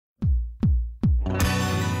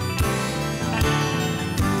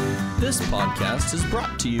This podcast is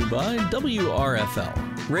brought to you by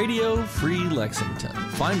WRFL, Radio Free Lexington.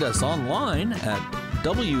 Find us online at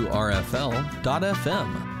wrfl.fm.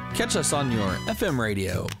 Catch us on your FM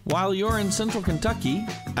radio while you're in Central Kentucky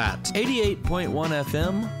at 88.1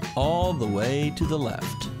 FM all the way to the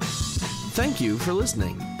left. Thank you for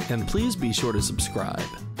listening, and please be sure to subscribe.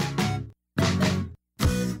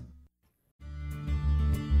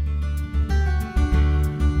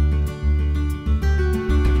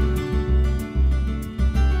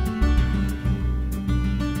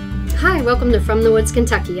 Hi, welcome to From the Woods,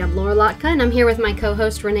 Kentucky. I'm Lhotka, and I'm here with my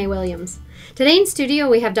co-host, Renee Williams. Today in studio,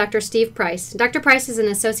 we have Dr. Steve Price. Dr. Price is an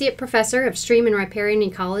associate professor of stream and riparian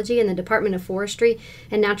ecology in the Department of Forestry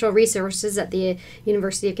and Natural Resources at the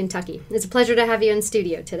University of Kentucky. It's a pleasure to have you in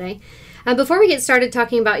studio today. Before we get started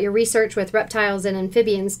talking about your research with reptiles and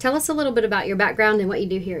amphibians, tell us a little bit about your background and what you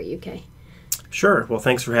do here at UK. Sure. Well,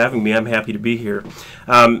 thanks for having me. I'm happy to be here.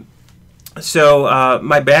 My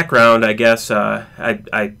background, I guess,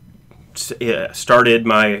 I started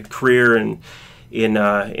my career in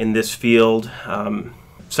this field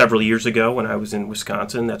several years ago when I was in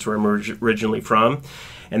Wisconsin. That's where I'm originally from,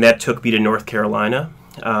 and that took me to North Carolina.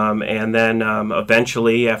 And then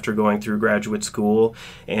eventually, after going through graduate school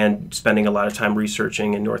and spending a lot of time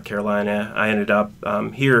researching in North Carolina, I ended up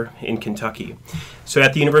here in Kentucky. So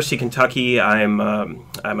at the University of Kentucky, I'm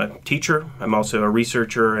a teacher, I'm also a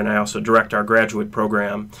researcher, and I also direct our graduate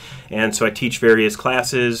program. And so I teach various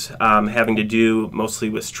classes having to do mostly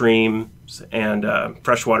with streams and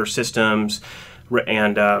freshwater systems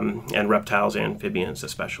and reptiles and amphibians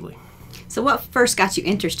especially. So what first got you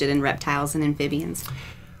interested in reptiles and amphibians?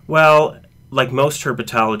 Well, like most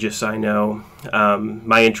herpetologists I know,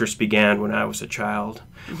 my interest began when I was a child.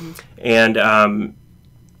 Mm-hmm. And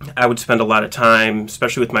I would spend a lot of time,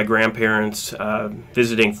 especially with my grandparents,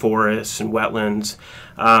 visiting forests and wetlands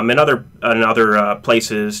and other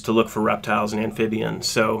places to look for reptiles and amphibians.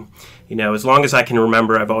 So, you know, as long as I can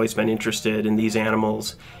remember, I've always been interested in these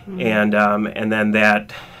animals. Mm-hmm. And then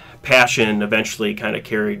that passion eventually kind of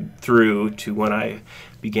carried through to when I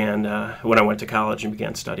went to college and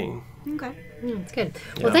began studying. Okay. That's good.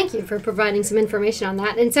 Well, thank you for providing some information on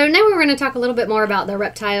that. And so now we're going to talk a little bit more about the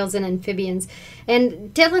reptiles and amphibians.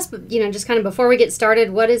 And tell us, just kind of before we get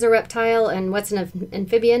started, what is a reptile and what's an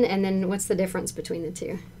amphibian, and then what's the difference between the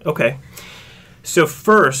two? Okay. So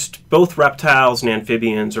first, both reptiles and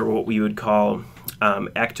amphibians are what we would call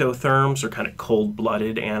ectotherms, or kind of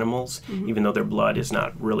cold-blooded animals, mm-hmm. even though their blood is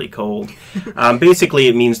not really cold. Basically,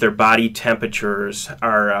 it means their body temperatures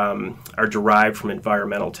are derived from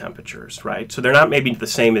environmental temperatures, right? So they're not maybe the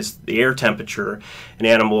same as the air temperature. An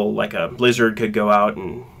animal like a lizard could go out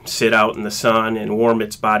and sit out in the sun and warm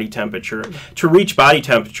its body temperature. To reach body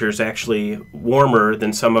temperatures actually warmer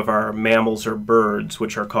than some of our mammals or birds,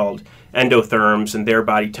 which are called endotherms, and their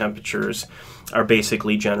body temperatures are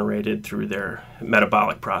basically generated through their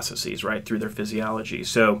metabolic processes, right, through their physiology.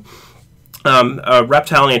 So a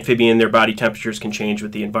reptile and amphibian, their body temperatures can change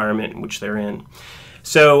with the environment in which they're in.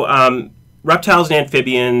 So reptiles and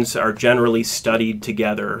amphibians are generally studied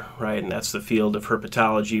together, right, and that's the field of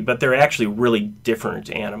herpetology, but they're actually really different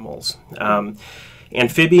animals.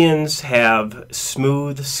 Amphibians have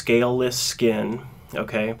smooth, scaleless skin,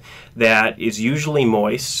 okay, that is usually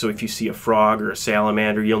moist. So if you see a frog or a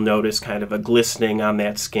salamander, you'll notice kind of a glistening on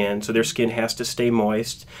that skin. So their skin has to stay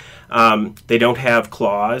moist. They don't have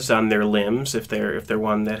claws on their limbs if they're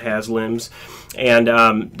one that has limbs, and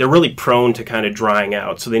they're really prone to kind of drying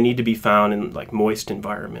out. So they need to be found in like moist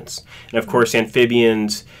environments. And of course,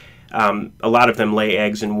 amphibians, a lot of them lay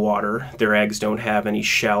eggs in water. Their eggs don't have any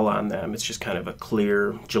shell on them. It's just kind of a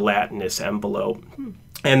clear gelatinous envelope.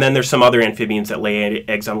 And then there's some other amphibians that lay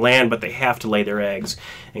eggs on land, but they have to lay their eggs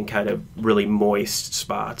in kind of really moist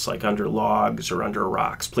spots, like under logs or under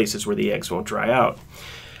rocks, places where the eggs won't dry out.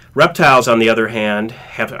 Reptiles, on the other hand,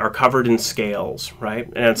 are covered in scales,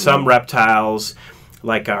 right? And some reptiles,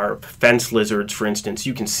 like our fence lizards, for instance,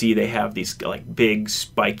 you can see they have these like big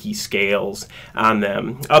spiky scales on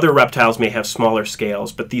them. Other reptiles may have smaller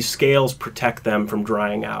scales, but these scales protect them from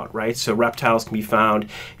drying out, right? So reptiles can be found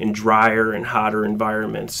in drier and hotter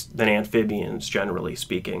environments than amphibians, generally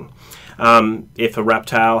speaking. If a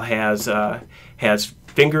reptile has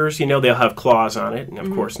fingers, they'll have claws on it, and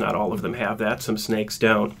of course not all of them have that. Some snakes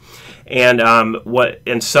don't.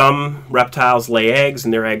 And some reptiles lay eggs,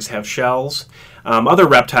 and their eggs have shells. Other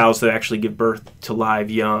reptiles that actually give birth to live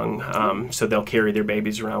young, so they'll carry their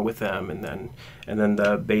babies around with them, and then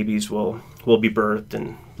the babies will will be birthed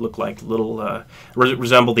and look like little,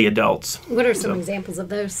 resemble the adults. What are some examples of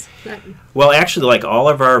those? Well, actually, like all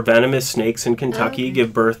of our venomous snakes in Kentucky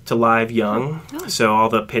give birth to live young. So all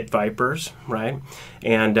the pit vipers, right?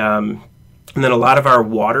 And then a lot of our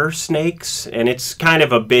water snakes, and it's kind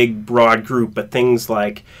of a big, broad group, but things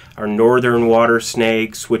like our northern water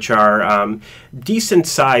snakes, which are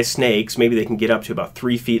decent-sized snakes. Maybe they can get up to about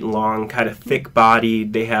 3 feet long, kind of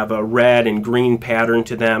thick-bodied. They have a red and green pattern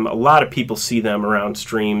to them. A lot of people see them around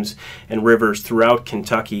streams and rivers throughout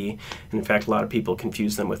Kentucky. And in fact, a lot of people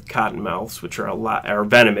confuse them with cottonmouths, which are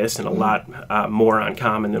venomous and a lot more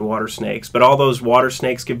uncommon than water snakes. But all those water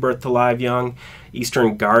snakes give birth to live young.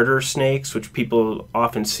 Eastern garter snakes, which people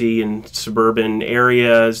often see in suburban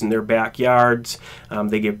areas in their backyards,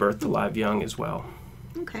 they give birth to live young as well.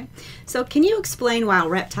 Okay. So can you explain why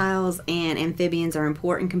reptiles and amphibians are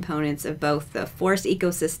important components of both the forest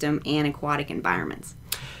ecosystem and aquatic environments?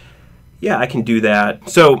 Yeah, I can do that.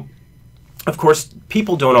 So, of course,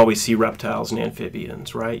 people don't always see reptiles and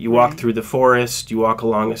amphibians, right? You walk through the forest, you walk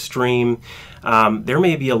along a stream, there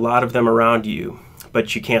may be a lot of them around you,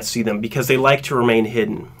 but you can't see them because they like to remain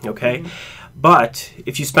hidden, okay? But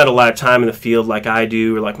if you spend a lot of time in the field like I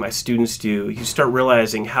do or like my students do, you start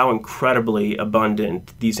realizing how incredibly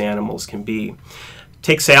abundant these animals can be.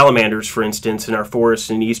 Take salamanders, for instance, in our forests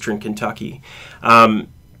in eastern Kentucky.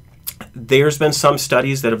 There's been some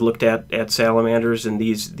studies that have looked at salamanders in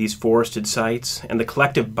these forested sites, and the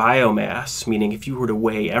collective biomass, meaning if you were to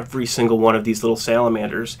weigh every single one of these little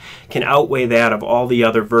salamanders, can outweigh that of all the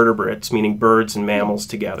other vertebrates, meaning birds and mammals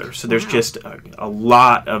together. So there's just a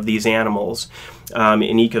lot of these animals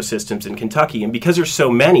in ecosystems in Kentucky, and because there's so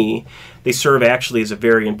many, they serve actually as a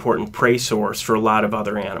very important prey source for a lot of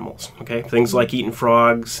other animals. Okay, things like eating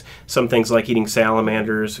frogs, some things like eating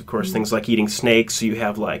salamanders, of course, things like eating snakes. So you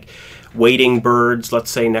have like wading birds,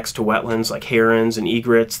 let's say next to wetlands, like herons and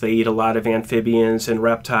egrets. They eat a lot of amphibians and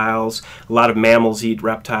reptiles. A lot of mammals eat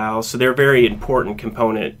reptiles, so they're a very important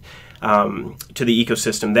component to the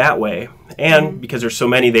ecosystem that way. And because there's so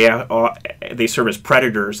many, they serve as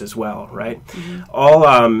predators as well, right? All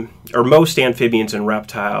or most amphibians and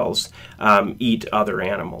reptiles eat other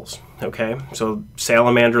animals. Okay, so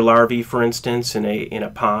salamander larvae, for instance, in a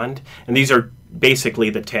pond, and these are basically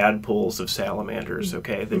the tadpoles of salamanders.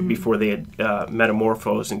 Okay, before they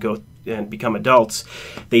metamorphose and go and become adults,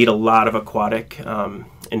 they eat a lot of aquatic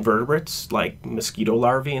invertebrates like mosquito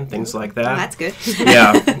larvae and things like that. Oh, that's good.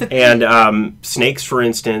 Yeah, and snakes, for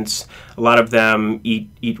instance, a lot of them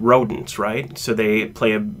eat rodents, right? So they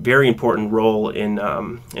play a very important role in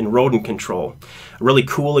rodent control. A really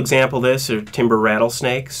cool example of this are timber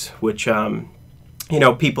rattlesnakes, which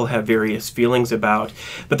people have various feelings about.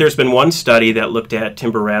 But there's been one study that looked at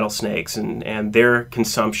timber rattlesnakes and their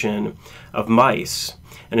consumption of mice.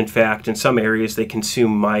 And in fact, in some areas, they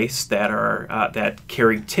consume mice that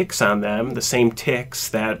carry ticks on them, the same ticks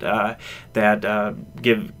that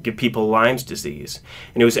give people Lyme's disease.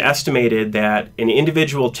 And it was estimated that an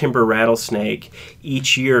individual timber rattlesnake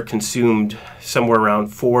each year consumed somewhere around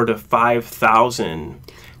 4,000 to 5,000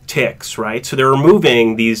 ticks, right? So they're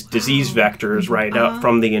removing these disease vectors right out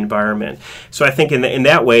from the environment. So I think in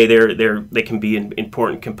that way they can be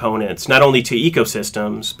important components not only to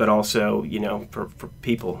ecosystems but also for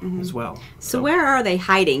people as well. So where are they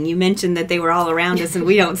hiding? You mentioned that they were all around us and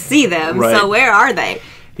we don't see them. Right. So where are they?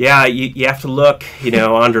 Yeah, you have to look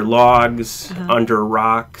under logs, under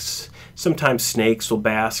rocks. Sometimes snakes will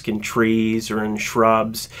bask in trees or in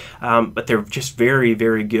shrubs, but they're just very,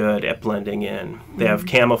 very good at blending in. They have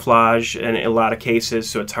camouflage in a lot of cases,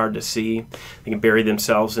 so it's hard to see. They can bury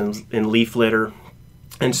themselves in leaf litter.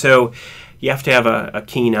 And so you have to have a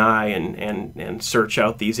keen eye and search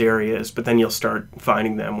out these areas, but then you'll start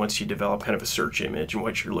finding them once you develop kind of a search image and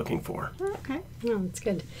what you're looking for. Okay. Oh, that's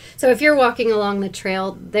good. So if you're walking along the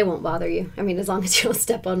trail, they won't bother you. I mean, as long as you don't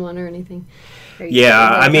step on one or anything. Yeah,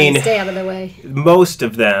 I mean, stay out of the way. Most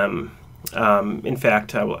of them, in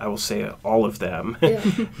fact, I will say all of them,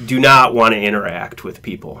 do not want to interact with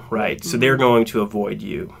people, right? So they're going to avoid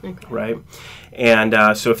you, right?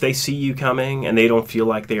 And so if they see you coming and they don't feel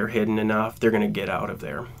like they are hidden enough, they're going to get out of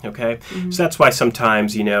there, okay? So that's why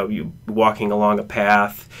sometimes, you're walking along a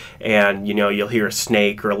path and, you'll hear a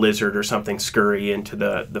snake or a lizard or something scurry into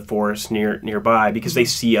the forest nearby because they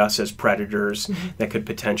see us as predators that could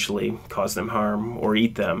potentially cause them harm or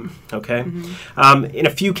eat them, okay? In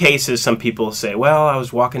a few cases, some people say, well, I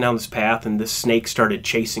was walking down this path and this snake started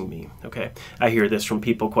chasing me. Okay, I hear this from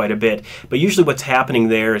people quite a bit. But usually what's happening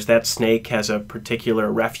there is that snake has a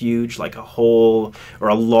particular refuge, like a hole or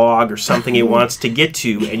a log or something it wants to get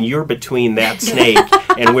to, and you're between that snake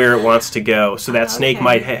and where it wants to go. So that snake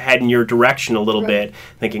might head in your direction a little bit,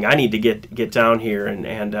 thinking, I need to get down here,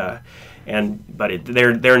 but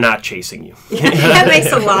they're not chasing you. That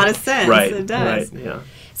makes a lot of sense. Right, It does. right, yeah.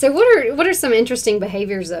 So what are some interesting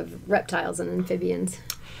behaviors of reptiles and amphibians?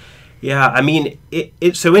 Yeah, I mean,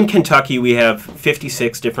 so in Kentucky we have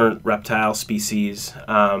 56 different reptile species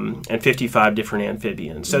and 55 different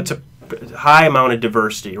amphibians. So it's a high amount of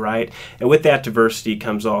diversity, right? And with that diversity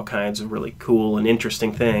comes all kinds of really cool and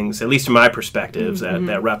interesting things, at least in my perspectives,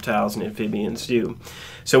 that reptiles and amphibians do.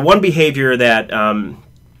 So one behavior that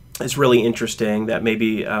is really interesting that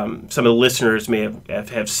maybe some of the listeners may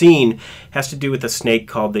have seen has to do with a snake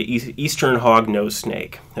called the eastern hognose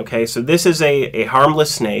snake. Okay, so this is a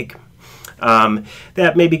harmless snake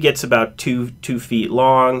that maybe gets about 2 feet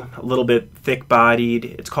long, a little bit thick-bodied.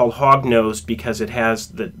 It's called hog-nosed because it has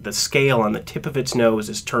the scale on the tip of its nose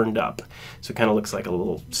is turned up, so it kind of looks like a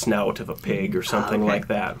little snout of a pig or something like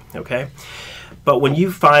that. Okay. But when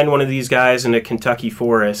you find one of these guys in a Kentucky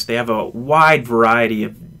forest, they have a wide variety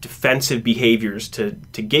of defensive behaviors to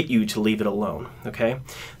get you to leave it alone, okay?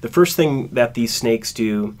 The first thing that these snakes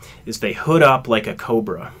do is they hood up like a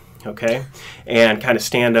cobra, okay? And kind of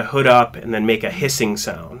stand a hood up and then make a hissing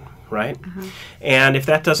sound, right? And if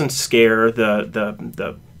that doesn't scare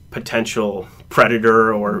the potential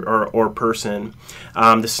predator or person,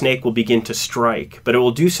 the snake will begin to strike, but it will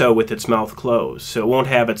do so with its mouth closed. So it won't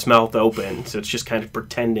have its mouth open, so it's just kind of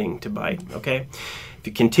pretending to bite, okay? If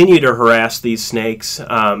you continue to harass these snakes,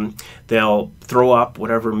 they'll throw up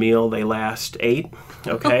whatever meal they last ate,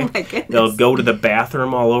 okay? Oh my goodness. They'll go to the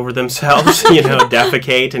bathroom all over themselves,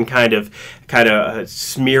 defecate and kind of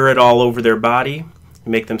smear it all over their body,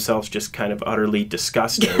 make themselves just kind of utterly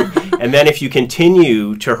disgusting. And then if you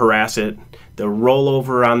continue to harass it, they'll roll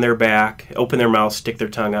over on their back, open their mouth, stick their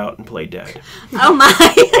tongue out, and play dead. Oh my!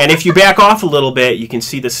 And if you back off a little bit, you can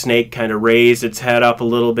see the snake kind of raise its head up a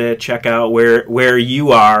little bit, check out where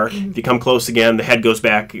you are. If you come close again, the head goes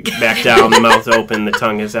back down, the mouth open, the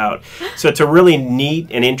tongue is out. So it's a really neat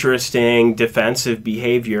and interesting defensive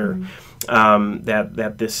behavior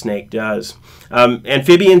that this snake does.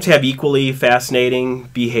 Amphibians have equally fascinating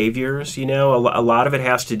behaviors. A lot of it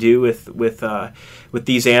has to do with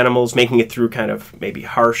these animals making it through kind of maybe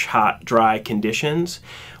harsh, hot, dry conditions.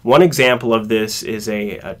 One example of this is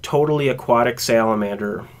a totally aquatic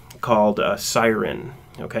salamander called a siren.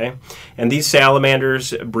 Okay, and these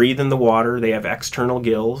salamanders breathe in the water. They have external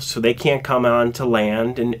gills, so they can't come on to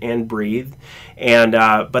land and breathe.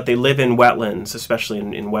 But they live in wetlands, especially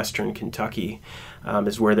in western Kentucky,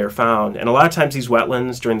 is where they're found. And a lot of times these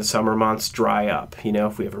wetlands during the summer months dry up.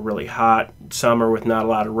 If we have a really hot summer with not a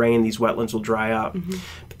lot of rain, these wetlands will dry up.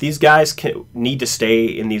 But these guys need to stay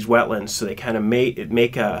in these wetlands, so they kind of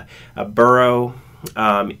make a burrow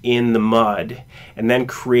in the mud and then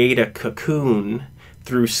create a cocoon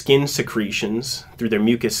through skin secretions, through their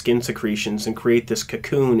mucus skin secretions, and create this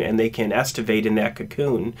cocoon, and they can estivate in that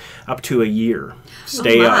cocoon up to a year.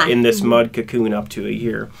 Stay in this mud cocoon up to a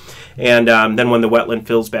year. And then when the wetland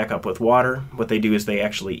fills back up with water, what they do is they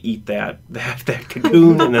actually eat that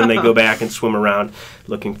cocoon, and then they go back and swim around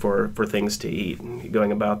looking for things to eat,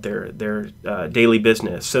 going about their daily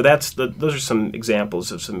business. So those are some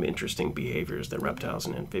examples of some interesting behaviors that reptiles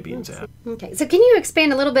and amphibians have. Okay, so can you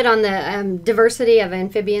expand a little bit on the diversity of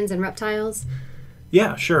amphibians and reptiles?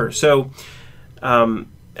 Yeah, sure. So,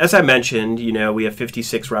 as I mentioned, we have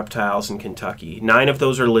 56 reptiles in Kentucky. 9 of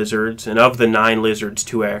those are lizards, and of the 9 lizards,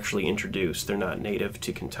 2 are actually introduced. They're not native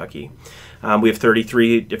to Kentucky. We have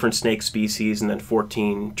 33 different snake species and then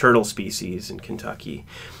 14 turtle species in Kentucky.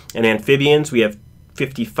 And amphibians, we have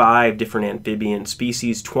 55 different amphibian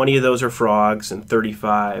species. 20 of those are frogs and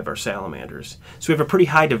 35 are salamanders. So we have a pretty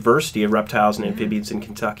high diversity of reptiles and amphibians in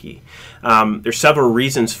Kentucky. There's several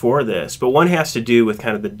reasons for this, but one has to do with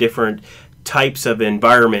kind of the different types of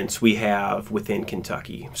environments we have within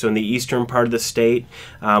Kentucky. So in the eastern part of the state,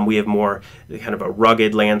 we have more kind of a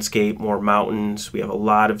rugged landscape, more mountains. We have a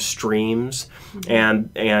lot of streams and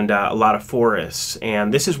a lot of forests.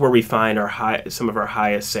 And this is where we find some of our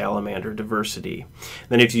highest salamander diversity.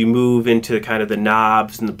 Then if you move into kind of the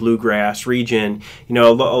knobs and the bluegrass region,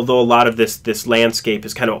 although a lot of this landscape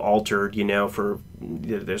is kind of altered, for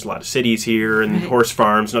there's a lot of cities here and horse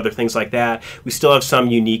farms and other things like that. We still have some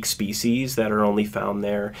unique species that are only found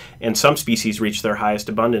there, and some species reach their highest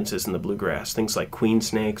abundances in the bluegrass. Things like queen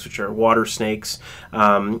snakes, which are water snakes,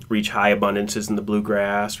 reach high abundances in the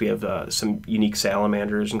bluegrass. We have some unique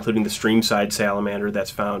salamanders, including the streamside salamander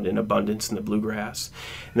that's found in abundance in the bluegrass.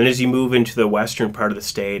 And then as you move into the western part of the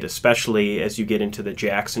state, especially as you get into the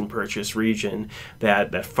Jackson Purchase region,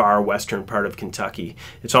 that far western part of Kentucky,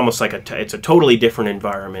 it's almost like it's a totally different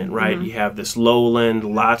environment, right? You have this lowland,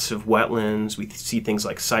 lots of wetlands. We see things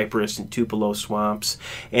like cypress and tupelo swamps.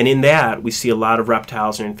 And in that, we see a lot of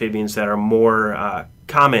reptiles and amphibians that are more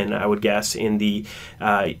common, I would guess, in the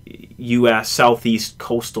U.S. southeast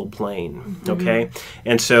coastal plain, okay?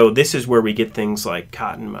 And so this is where we get things like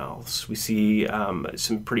cottonmouths. We see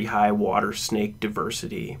some pretty high water snake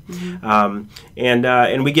diversity.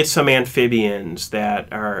 And we get some amphibians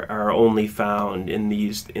that are only found in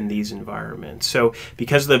these environments. So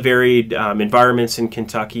because of the varied environments in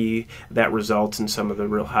Kentucky, that results in some of the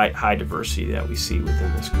real high diversity that we see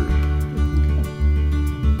within this group.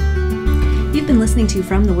 You've been listening to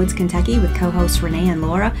From the Woods, Kentucky with co-hosts Renee and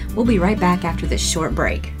Laura. We'll be right back after this short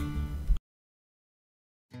break.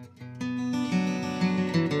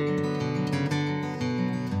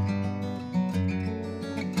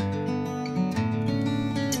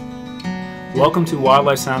 Welcome to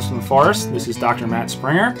Wildlife Sounds from the Forest. This is Dr. Matt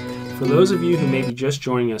Springer. For those of you who may be just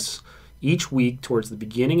joining us, each week towards the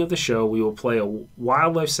beginning of the show, we will play a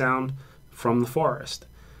wildlife sound from the forest.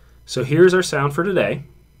 So here's our sound for today.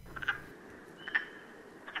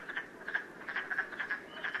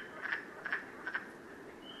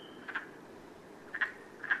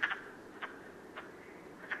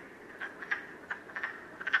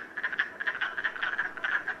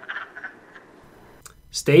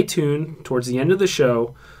 Stay tuned. Towards the end of the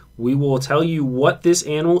show, we will tell you what this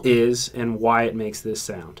animal is and why it makes this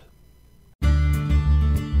sound.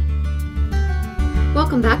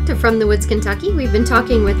 Welcome back to From the Woods, Kentucky. We've been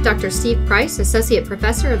talking with Dr. Steve Price, Associate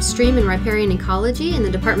Professor of Stream and Riparian Ecology in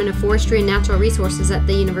the Department of Forestry and Natural Resources at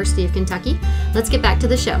the University of Kentucky. Let's get back to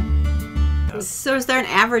the show. So is there an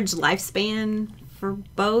average lifespan for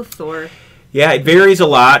both, or? Yeah, it varies a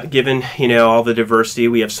lot given, all the diversity.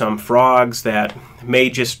 We have some frogs that may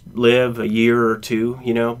just live a year or two,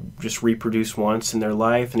 just reproduce once in their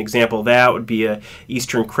life. An example of that would be a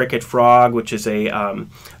eastern cricket frog, which is a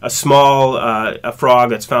small a frog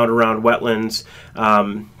that's found around wetlands.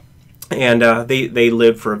 And they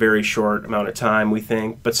live for a very short amount of time, we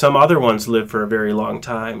think. But some other ones live for a very long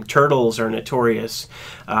time. Turtles are notorious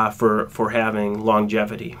for having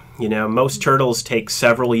longevity. Most turtles take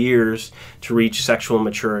several years to reach sexual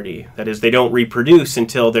maturity. That is, they don't reproduce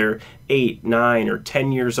until they're 8, 9, or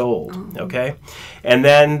 10 years old, okay? And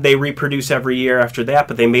then they reproduce every year after that,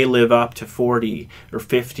 but they may live up to 40 or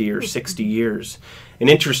 50 or 60 years. An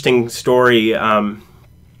interesting story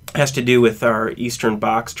has to do with our eastern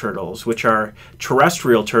box turtles, which are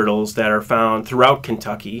terrestrial turtles that are found throughout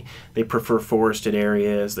Kentucky. They prefer forested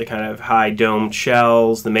areas. They kind of have high domed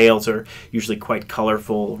shells. The males are usually quite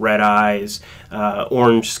colorful, red eyes,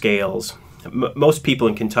 orange scales. Most people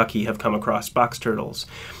in Kentucky have come across box turtles,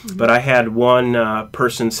 but I had one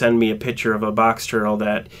person send me a picture of a box turtle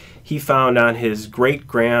that he found on his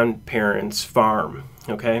great-grandparents' farm.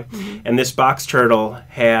 Okay, and this box turtle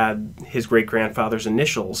had his great-grandfather's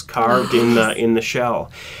initials carved in the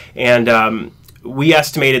shell, and we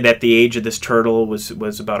estimated that the age of this turtle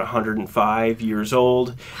was about 105 years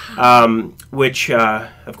old, which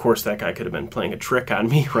of course that guy could have been playing a trick on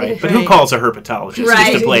me, right? But who calls a herpetologist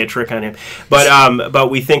just to play a trick on him? But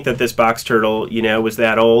we think that this box turtle, was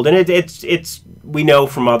that old, and it's we know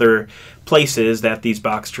from other places that these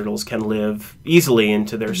box turtles can live easily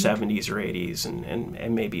into their 70s or 80s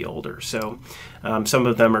and maybe older. So some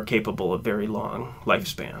of them are capable of very long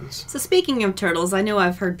lifespans. So speaking of turtles, I know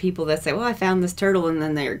I've heard people that say, well, I found this turtle, and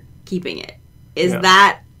then they're keeping it. Is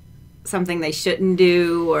that something they shouldn't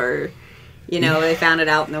do, or, they found it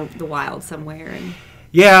out in the wild somewhere? And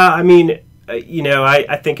yeah, I mean,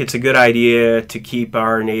 I think it's a good idea to keep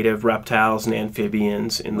our native reptiles and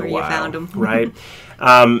amphibians in the wild. Where you found them. Right?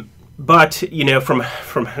 But, from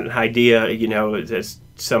an idea, as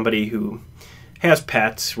somebody who has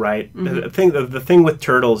pets, right? The thing with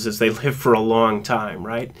turtles is they live for a long time,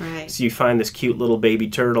 right? So you find this cute little baby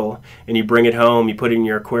turtle, and you bring it home, you put it in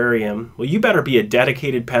your aquarium. Well, you better be a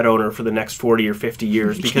dedicated pet owner for the next 40 or 50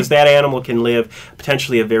 years, because that animal can live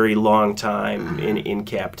potentially a very long time in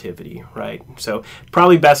captivity, right? So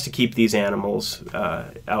probably best to keep these animals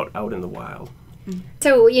out in the wild.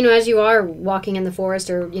 So, as you are walking in the forest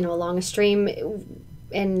or, along a stream,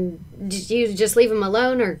 And did you just leave them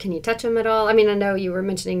alone, or can you touch them at all? I mean, I know you were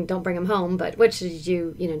mentioning don't bring them home, but which did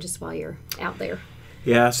you, just while you're out there?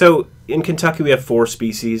 Yeah, so in Kentucky we have 4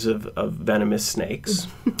 species of venomous snakes,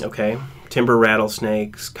 okay? Timber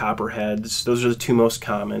rattlesnakes, copperheads. Those are the 2 most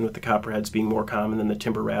common, with the copperheads being more common than the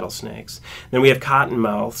timber rattlesnakes. Then we have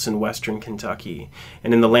cottonmouths in western Kentucky.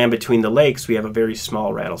 And in the land between the lakes, we have a very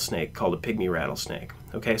small rattlesnake called a pygmy rattlesnake.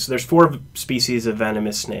 Okay, so there's 4 species of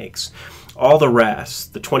venomous snakes. All the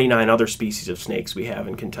rest, the 29 other species of snakes we have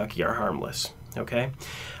in Kentucky, are harmless. Okay,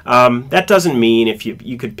 that doesn't mean if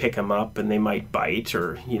you could pick them up and they might bite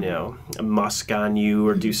or musk on you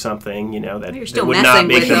or do something that, you're still that would messing not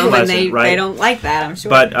make with them them, pleasant, and right? they don't like that, I'm sure.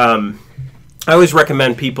 But I always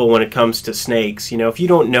recommend people when it comes to snakes, if you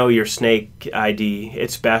don't know your snake ID,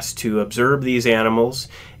 it's best to observe these animals,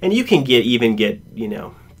 and you can get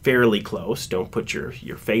fairly close. Don't put your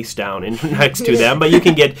face down next to them, but you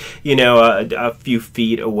can get a few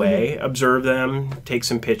feet away, observe them, take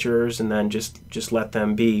some pictures, and then just let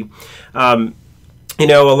them be. A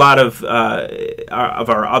lot of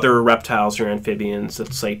our other reptiles or amphibians,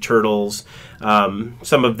 let's say turtles,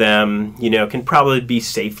 some of them can probably be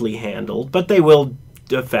safely handled, but they will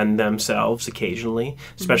defend themselves occasionally,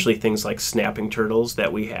 especially things like snapping turtles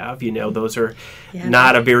that we have. Those are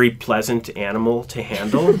not a very pleasant animal to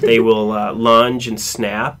handle. They will lunge and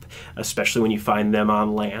snap, especially when you find them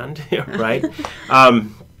on land, right?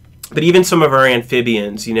 But even some of our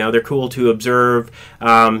amphibians, they're cool to observe.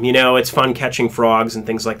 It's fun catching frogs and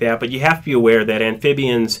things like that. But you have to be aware that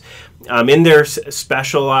amphibians, in their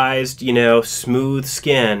specialized, smooth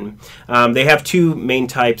skin, they have 2 main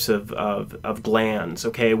types of glands.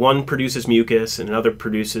 Okay, one produces mucus and another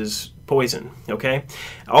produces poison. Okay,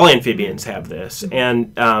 all amphibians have this,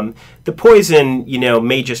 and the poison,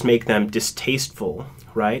 may just make them distasteful.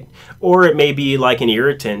 Right? Or it may be like an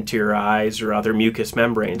irritant to your eyes or other mucous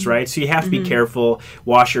membranes, right? So you have to be careful,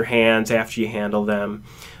 wash your hands after you handle them,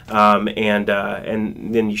 and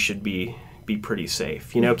then you should be pretty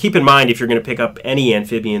safe. Keep in mind if you're going to pick up any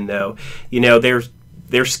amphibian though,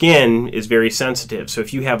 their skin is very sensitive. So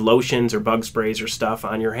if you have lotions or bug sprays or stuff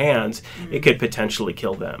on your hands, it could potentially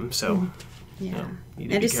kill them. So you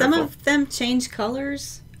need to be some careful. of them change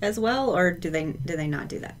colors as well, or do they not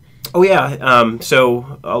do that? Oh yeah,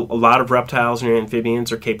 so a lot of reptiles and amphibians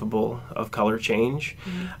are capable of color change.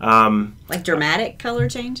 Like dramatic color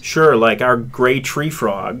change? Sure, like our gray tree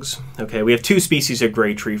frogs. Okay, we have 2 species of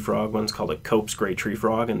gray tree frog. One's called a Cope's gray tree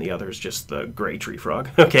frog, and the other is just the gray tree frog.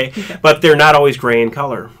 Okay, but they're not always gray in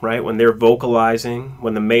color, right? When they're vocalizing,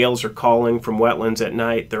 when the males are calling from wetlands at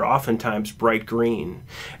night, they're oftentimes bright green.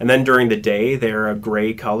 And then during the day, they're a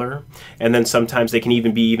gray color, and then sometimes they can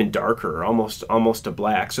even be even darker, almost a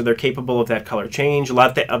black. So they're capable of that color change. A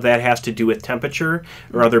lot of that has to do with temperature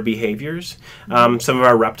or other behaviors. Some of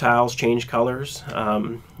our reptiles change colors.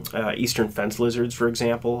 Eastern fence lizards, for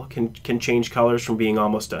example, can change colors from being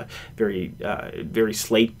almost a very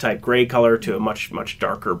slate type gray color to a much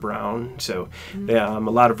darker brown. So a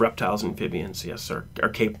lot of reptiles and amphibians, yes, are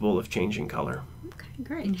capable of changing color.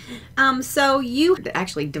 Great. So you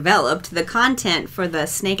actually developed the content for the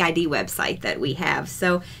Snake ID website that we have.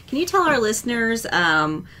 So can you tell our listeners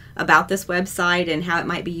about this website and how it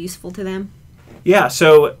might be useful to them? Yeah,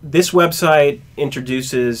 so this website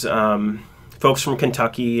introduces folks from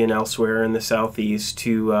Kentucky and elsewhere in the southeast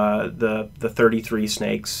to the 33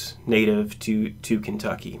 snakes native to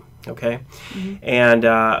Kentucky. Okay, and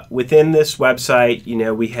within this website,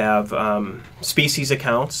 we have species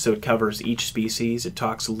accounts, so it covers each species. It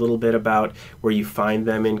talks a little bit about where you find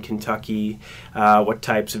them in Kentucky, what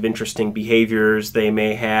types of interesting behaviors they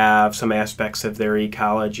may have, some aspects of their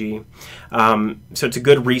ecology. So it's a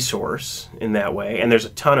good resource in that way, and there's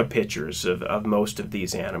a ton of pictures of most of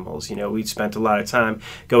these animals. We spent a lot of time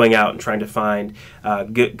going out and trying to find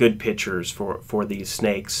good pictures for these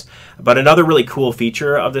snakes. But another really cool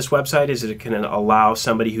feature of this website is that it can allow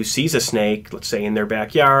somebody who sees a snake, let's say in their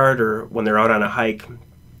backyard or when they're out on a hike,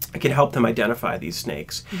 it can help them identify these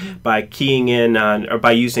snakes by keying in on or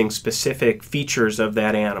by using specific features of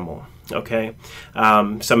that animal. Okay,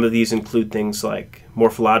 some of these include things like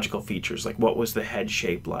morphological features, like what was the head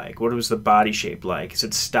shape like, what was the body shape like, is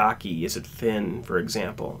it stocky, is it thin, for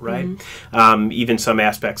example, right? Even some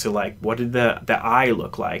aspects of like what did the eye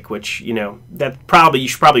look like, which that you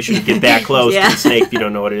probably shouldn't get that close to the snake if you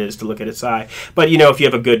don't know what it is to look at its eye. But if you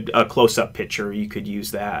have a good close-up picture, you could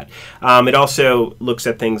use that. It also looks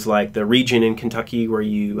at things like the region in Kentucky where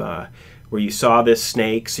where you saw this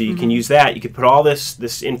snake. So you can use that. You could put all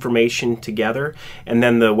this information together, and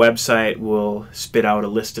then the website will spit out a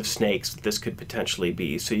list of snakes that this could potentially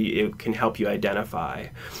be. So it can help you identify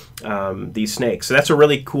these snakes. So that's a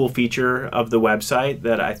really cool feature of the website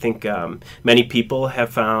that I think many people have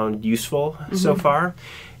found useful so far.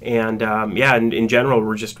 And in general,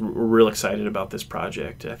 we're real excited about this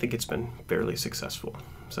project. I think it's been fairly successful.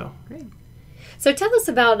 So great. So tell us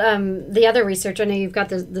about the other research. I know you've got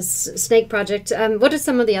this snake project. What is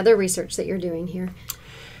some of the other research that you're doing here?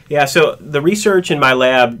 Yeah, so the research in my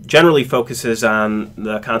lab generally focuses on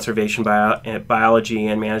the conservation biology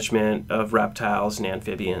and management of reptiles and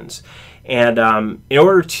amphibians. And in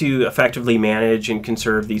order to effectively manage and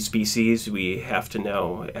conserve these species, we have to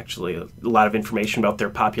know actually a lot of information about their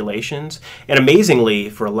populations. And amazingly,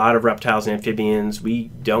 for a lot of reptiles and amphibians, we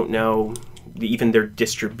don't know even their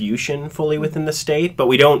distribution fully within the state, but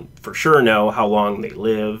we don't for sure know how long they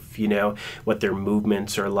live, what their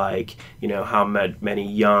movements are like, how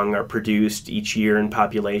many young are produced each year in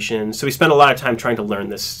populations. So we spend a lot of time trying to learn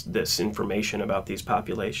this information about these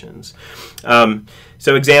populations.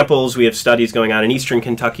 So examples, we have studies going on in eastern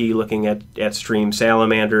Kentucky looking at stream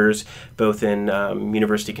salamanders, both in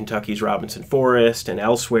University of Kentucky's Robinson Forest and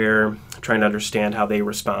elsewhere, trying to understand how they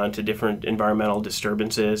respond to different environmental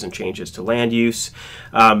disturbances and changes to land use.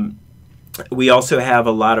 We also have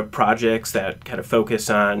a lot of projects that kind of focus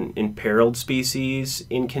on imperiled species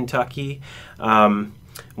in Kentucky.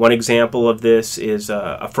 One example of this is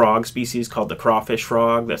a frog species called the crawfish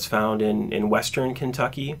frog that's found in western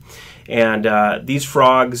Kentucky. And these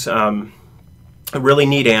frogs really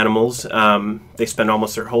neat animals. They spend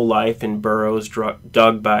almost their whole life in burrows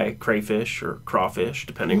dug by crayfish or crawfish,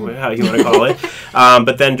 depending on how you want to call it.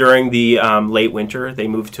 But then during the late winter, they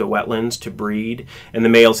move to wetlands to breed, and the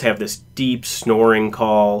males have this deep snoring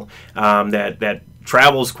call that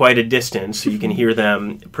travels quite a distance, so you can hear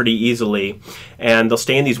them pretty easily. And they'll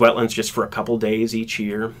stay in these wetlands just for a couple days each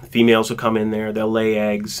year. Females will come in there, they'll lay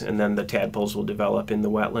eggs, and then the tadpoles will develop in the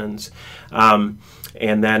wetlands.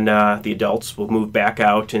 And then the adults will move back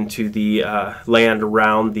out into the land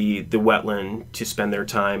around the wetland to spend their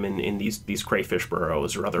time in these crayfish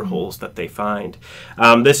burrows or other holes that they find.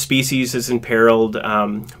 This species is imperiled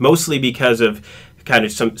mostly because of kind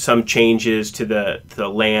of some changes to the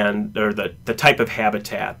land or the type of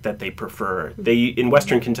habitat that they prefer. In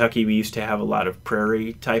western Kentucky, we used to have a lot of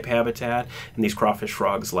prairie type habitat, and these crawfish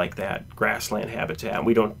frogs like that grassland habitat.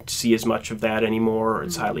 We don't see as much of that anymore, or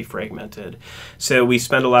it's highly fragmented. So we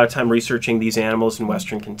spend a lot of time researching these animals in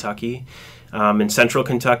western Kentucky. In central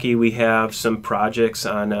Kentucky, we have some projects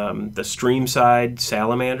on the streamside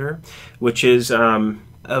salamander, which is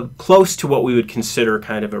close to what we would consider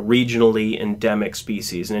kind of a regionally endemic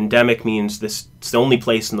species. And endemic means it's the only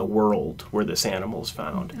place in the world where this animal is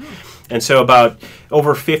found. And so about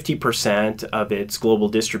over 50% of its global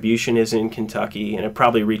distribution is in Kentucky, and it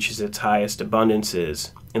probably reaches its highest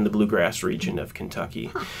abundances in the bluegrass region of Kentucky.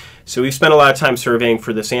 So we've spent a lot of time surveying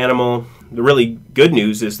for this animal. The really good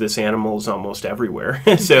news is this animal is almost everywhere.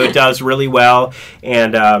 So it does really well,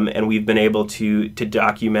 and we've been able to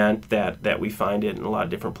document that we find it in a lot of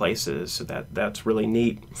different places. So that's really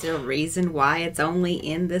neat. Is there a reason why it's only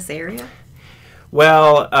in this area?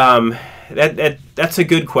 Well, that's a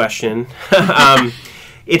good question.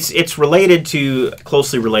 It's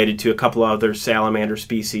closely related to a couple other salamander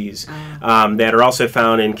species that are also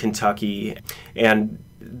found in Kentucky. And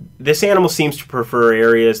this animal seems to prefer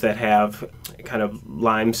areas that have kind of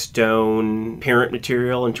limestone parent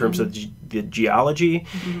material in terms of the geology.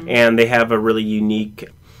 And they have a really unique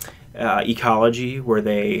ecology where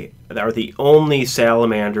they are the only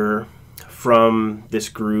salamander from this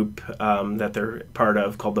group that they're part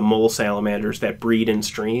of called the mole salamanders that breed in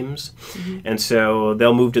streams. And so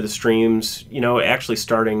they'll move to the streams, actually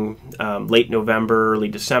starting late November, early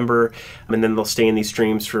December, and then they'll stay in these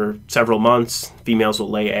streams for several months. Females will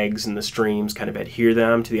lay eggs in the streams, kind of adhere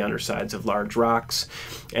them to the undersides of large rocks,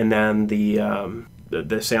 and then the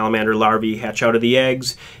salamander larvae hatch out of the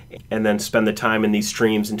eggs and then spend the time in these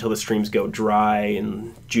streams until the streams go dry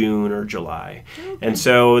in June or July. And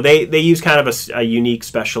so they use kind of a unique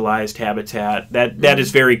specialized habitat that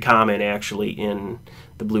is very common actually in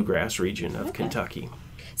the bluegrass region of Kentucky.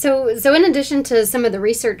 So in addition to some of the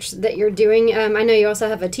research that you're doing, I know you also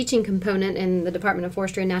have a teaching component in the Department of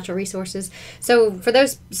Forestry and Natural Resources. So for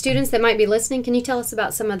those students that might be listening, can you tell us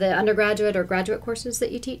about some of the undergraduate or graduate courses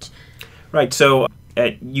that you teach? Right. So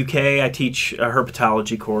at UK, I teach a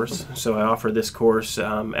herpetology course. So I offer this course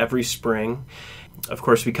every spring. Of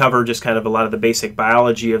course, we cover just kind of a lot of the basic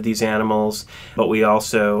biology of these animals, but we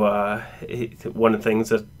also, one of the things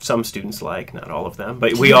that some students like, not all of them,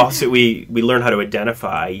 but we also, we learn how to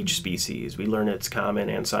identify each species. We learn its common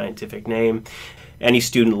and scientific name. Any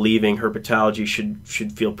student leaving herpetology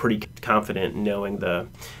should feel pretty confident in knowing the,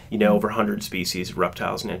 over 100 species of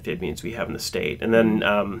reptiles and amphibians we have in the state. And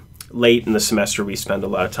then late in the semester, we spend a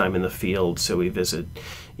lot of time in the field, so we visit,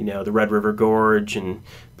 the Red River Gorge and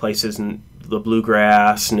places in the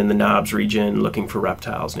bluegrass and in the Knobs region looking for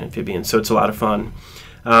reptiles and amphibians. So it's a lot of fun.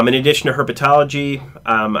 In addition to herpetology,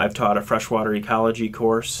 I've taught a freshwater ecology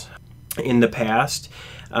course in the past.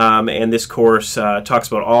 And this course talks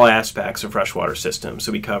about all aspects of freshwater systems.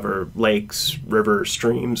 So we cover lakes, rivers,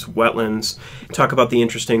 streams, wetlands, talk about the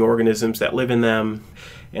interesting organisms that live in them,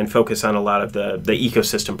 and focus on a lot of the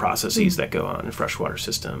ecosystem processes that go on in freshwater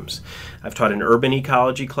systems. I've taught an urban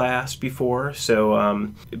ecology class before,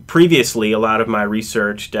 so previously a lot of my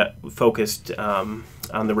research focused on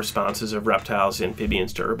the responses of reptiles and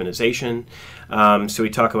amphibians to urbanization. So we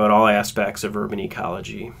talk about all aspects of urban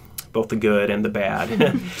ecology, both the good and the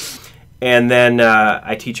bad. And then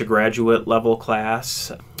I teach a graduate level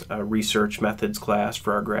class, a research methods class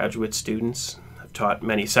for our graduate students. Taught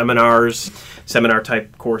many seminar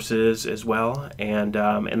type courses as well, and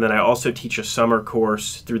then I also teach a summer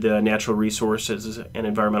course through the Natural Resources and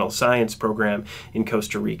Environmental Science program in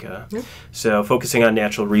Costa Rica. So focusing on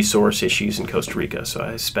natural resource issues in Costa Rica. So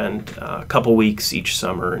I spend a couple weeks each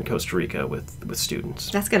summer in Costa Rica with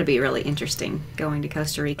students. That's going to be really interesting, going to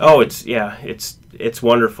Costa Rica. Oh, it's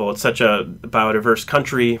wonderful. It's such a biodiverse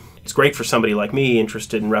country. It's great for somebody like me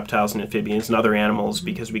interested in reptiles and amphibians and other animals,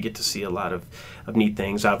 because we get to see a lot of neat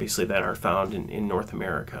things, obviously, that are found in North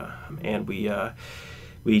America. And we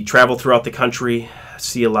travel throughout the country,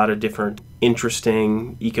 see a lot of different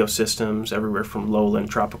interesting ecosystems, everywhere from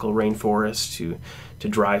lowland tropical rainforests to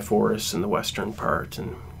dry forests in the western part,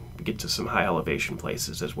 and we get to some high elevation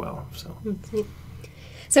places as well.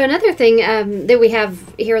 So another thing that we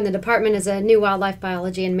have here in the department is a new wildlife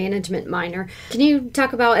biology and management minor. Can you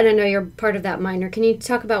talk about, and I know you're part of that minor, can you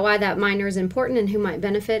talk about why that minor is important and who might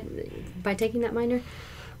benefit by taking that minor?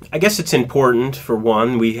 I guess it's important, for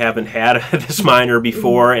one. We haven't had this minor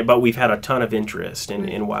before, but we've had a ton of interest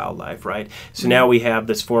in wildlife, right? So now we have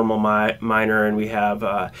this formal minor, and we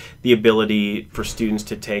have the ability for students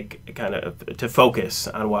to to focus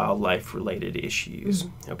on wildlife-related issues,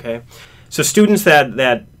 okay? So students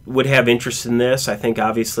that would have interest in this, I think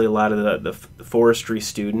obviously a lot of the forestry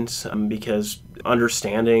students, because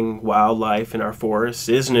understanding wildlife in our forests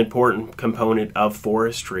is an important component of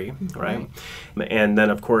forestry, right? And then,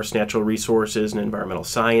 of course, natural resources and environmental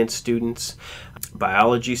science students,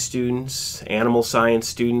 biology students, animal science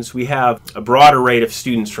students. We have a broad array of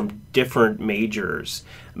students from different majors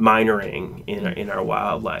minoring in our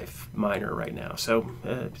wildlife minor right now. So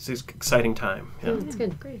it's an exciting time. Yeah. That's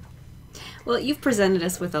good. Great. Well, you've presented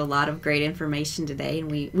us with a lot of great information today,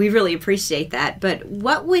 and we really appreciate that. But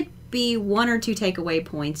what would be one or two takeaway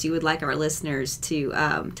points you would like our listeners to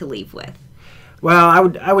leave with?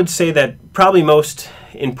 Well, I would say that probably most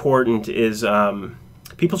important is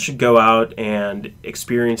people should go out and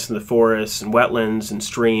experience the forests and wetlands and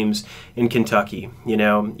streams in Kentucky.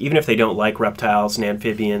 Even if they don't like reptiles and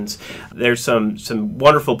amphibians, there's some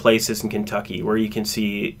wonderful places in Kentucky where you can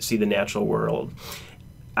see the natural world.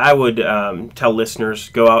 I would tell listeners,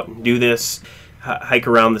 go out and do this, hike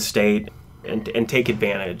around the state, and take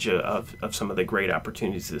advantage of some of the great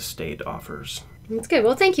opportunities this state offers. That's good.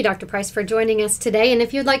 Well, thank you, Dr. Price, for joining us today. And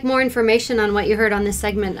if you'd like more information on what you heard on this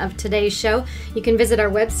segment of today's show, you can visit our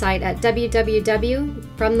website at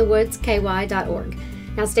www.fromthewoodsky.org.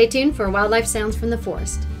 Now stay tuned for Wildlife Sounds from the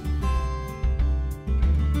Forest.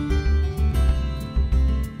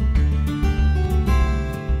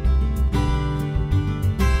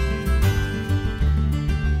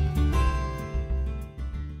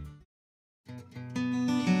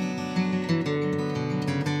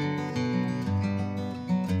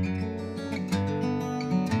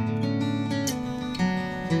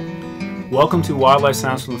 Welcome to Wildlife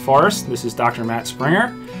Sounds from the Forest. This is Dr. Matt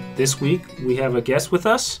Springer. This week we have a guest with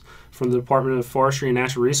us from the Department of Forestry and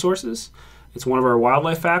Natural Resources. It's one of our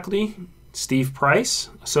wildlife faculty, Steve Price,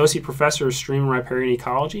 Associate Professor of Stream and Riparian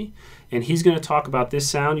Ecology, and he's going to talk about this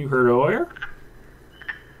sound you heard earlier.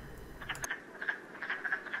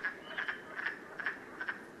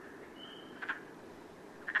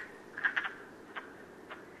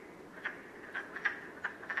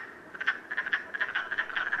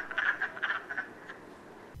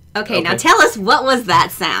 Okay, now tell us, what was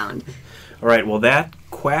that sound? All right, well, that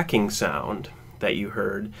quacking sound that you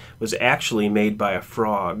heard was actually made by a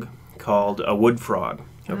frog called a wood frog.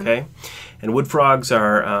 Okay, and wood frogs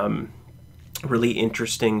are really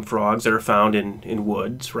interesting frogs that are found in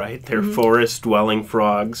woods, right? They're forest-dwelling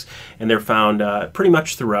frogs, and they're found pretty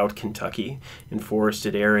much throughout Kentucky in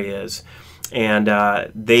forested areas. And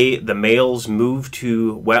the males move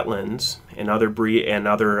to wetlands and other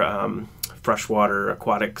freshwater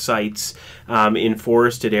aquatic sites in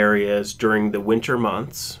forested areas during the winter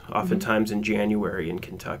months, oftentimes in January in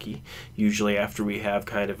Kentucky, usually after we have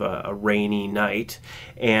kind of a rainy night.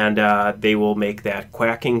 And they will make that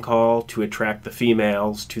quacking call to attract the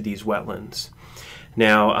females to these wetlands.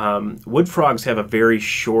 Now, wood frogs have a very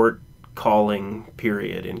short calling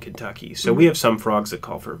period in Kentucky. So we have some frogs that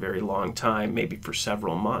call for a very long time, maybe for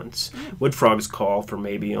several months. Wood frogs call for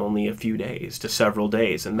maybe only a few days to several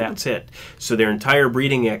days, and that's it. So their entire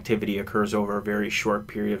breeding activity occurs over a very short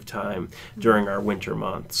period of time during our winter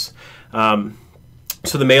months.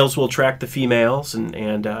 So the males will attract the females,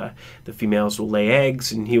 and the females will lay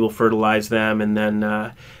eggs, and he will fertilize them, and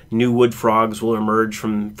then new wood frogs will emerge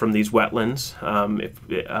from these wetlands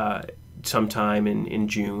sometime in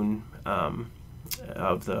June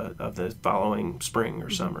of the following spring or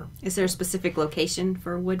summer. Is there a specific location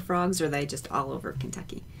for wood frogs, or are they just all over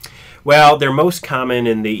Kentucky? Well, they're most common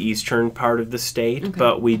in the eastern part of the state,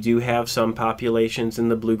 but we do have some populations in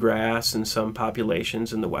the bluegrass and some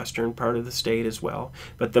populations in the western part of the state as well.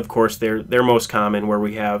 But of course, they're most common where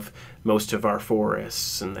we have most of our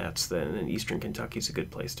forests, and and eastern Kentucky is a good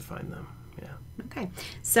place to find them. Yeah. Okay,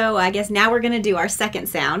 so I guess now we're going to do our second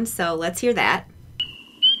sound. So let's hear that.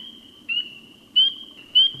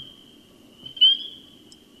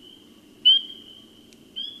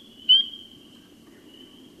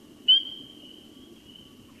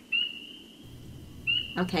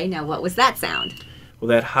 Okay, now what was that sound? Well,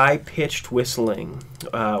 that high-pitched whistling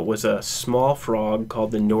was a small frog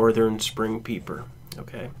called the northern spring peeper.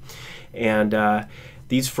 Okay, and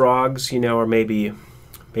these frogs, are maybe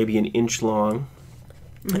an inch long,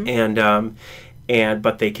 but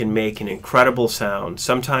they can make an incredible sound.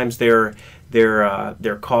 Sometimes their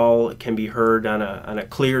call can be heard on a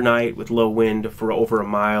clear night with low wind for over a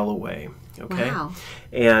mile away. Okay, wow.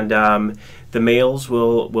 And the males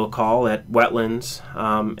will call at wetlands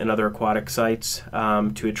and other aquatic sites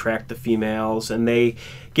to attract the females, and they,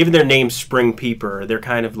 given their name Spring Peeper, they're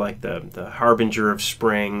kind of like the harbinger of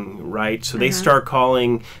spring, right? So they start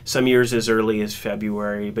calling some years as early as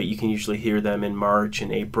February, but you can usually hear them in March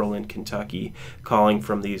and April in Kentucky calling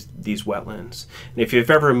from these wetlands. And if you've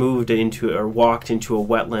ever moved into or walked into a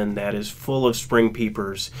wetland that is full of spring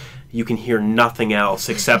peepers, you can hear nothing else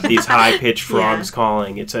except these high-pitched frogs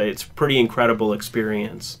calling. It's a pretty incredible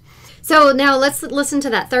experience. So now let's listen to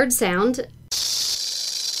that third sound.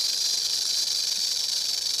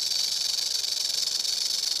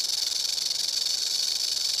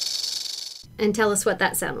 And tell us what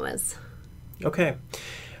that sound was. Okay.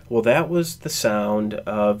 Well, that was the sound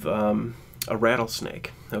of a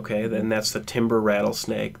rattlesnake. Okay, and that's the timber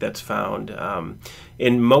rattlesnake that's found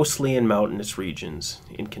mostly in mountainous regions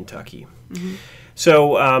in Kentucky.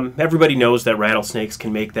 So everybody knows that rattlesnakes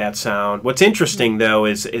can make that sound. What's interesting, though,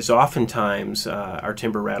 is oftentimes our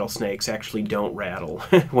timber rattlesnakes actually don't rattle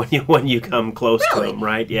when you come close to them,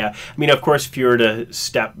 right? Yeah. I mean, of course, if you were to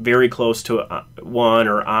step very close to one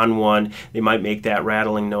or on one, they might make that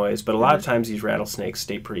rattling noise. But a lot of times, these rattlesnakes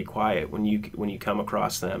stay pretty quiet when you come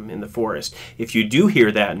across them in the forest. If you do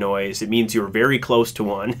hear that noise, it means you're very close to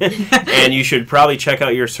one, and you should probably check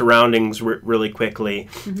out your surroundings really quickly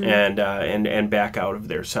and back out of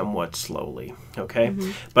there somewhat slowly. Okay,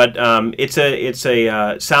 but it's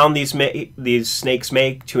a sound these snakes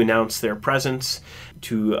make to announce their presence,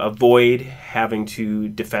 to avoid having to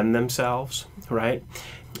defend themselves, right?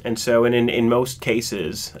 And so, in most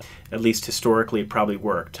cases, at least historically, it probably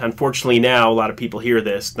worked. Unfortunately, now a lot of people hear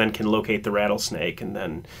this, then can locate the rattlesnake, and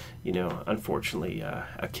then, unfortunately,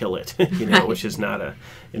 kill it. Which is not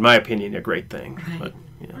in my opinion, a great thing. Right. But,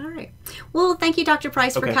 all right. Well, thank you, Dr.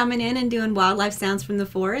 Price, for coming in and doing Wildlife Sounds from the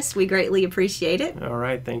Forest. We greatly appreciate it. All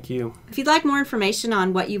right. Thank you. If you'd like more information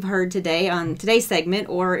on what you've heard today on today's segment,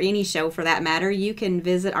 or any show for that matter, you can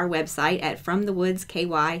visit our website at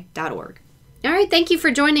fromthewoodsky.org. All right, thank you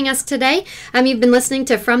for joining us today. You've been listening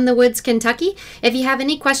to From the Woods, Kentucky. If you have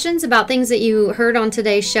any questions about things that you heard on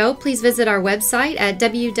today's show, please visit our website at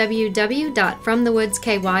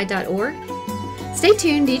www.fromthewoodsky.org. Stay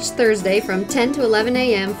tuned each Thursday from 10 to 11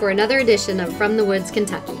 a.m. for another edition of From the Woods,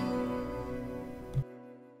 Kentucky.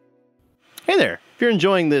 Hey there. If you're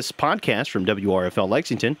enjoying this podcast from WRFL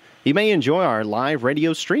Lexington, you may enjoy our live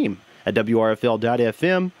radio stream at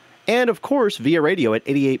WRFL.FM, and of course via radio at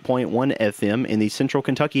 88.1 FM in the central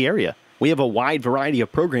Kentucky area. We have a wide variety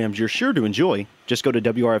of programs you're sure to enjoy. Just go to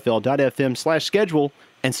wrfl.fm/schedule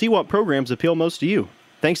and see what programs appeal most to you.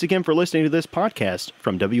 Thanks again for listening to this podcast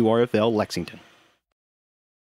from WRFL Lexington.